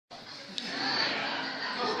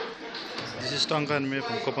This is Tonka and me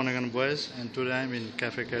from Copenhagen Boys, and today I'm in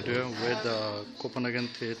Cafe Cadio where the Copenhagen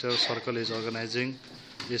Theatre Circle is organizing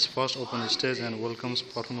its first open stage and welcomes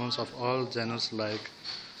performance of all genres like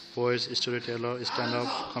poets, storytellers,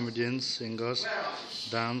 stand-up comedians, singers,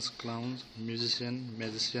 dance, clowns, musician,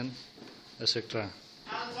 magician, etc.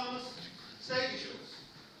 So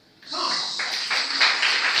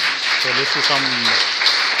let's see some.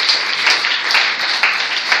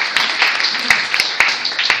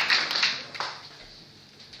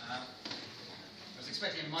 I was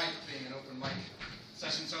expecting a mic being an open mic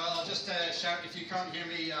session, so I'll just shout. If you can't hear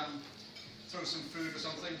me, throw some food or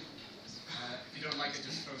something. If you don't like it,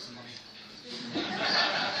 just throw some money.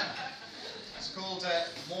 It's called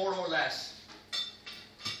More or Less.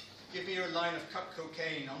 Give me your line of cut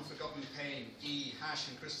cocaine, unforgotten pain, E, hash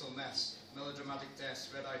and crystal meths, melodramatic deaths,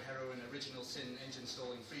 red-eyed heroin, original sin, engine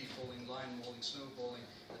stalling, free-falling, line mauling, snowballing,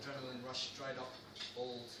 adrenaline rush, dried up,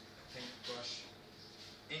 old, pink brush,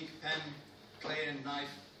 ink pen, clay and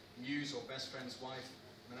knife, muse or best friend's wife,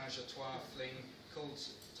 menage a trois, fling, cold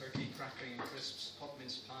turkey crackling and crisps, hot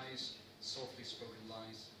mince pies, softly spoken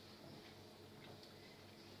lies.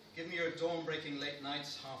 Give me your dawn-breaking late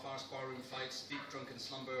nights, half-hours barroom fights, deep drunken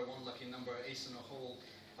slumber, one lucky number, ace in a hole,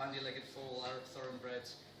 bandy-legged fall, Arab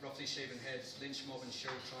thoroughbreds, roughly shaven heads, lynch mob and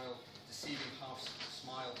show trial, deceiving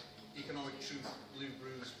half-smile, economic truth, blue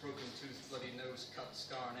bruise, broken tooth, bloody nose, cut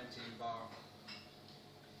scar, and emptying bar.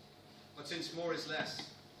 But since more is less,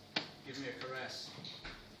 give me a caress,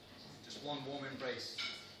 just one warm embrace,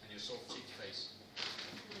 and your soft cheek face.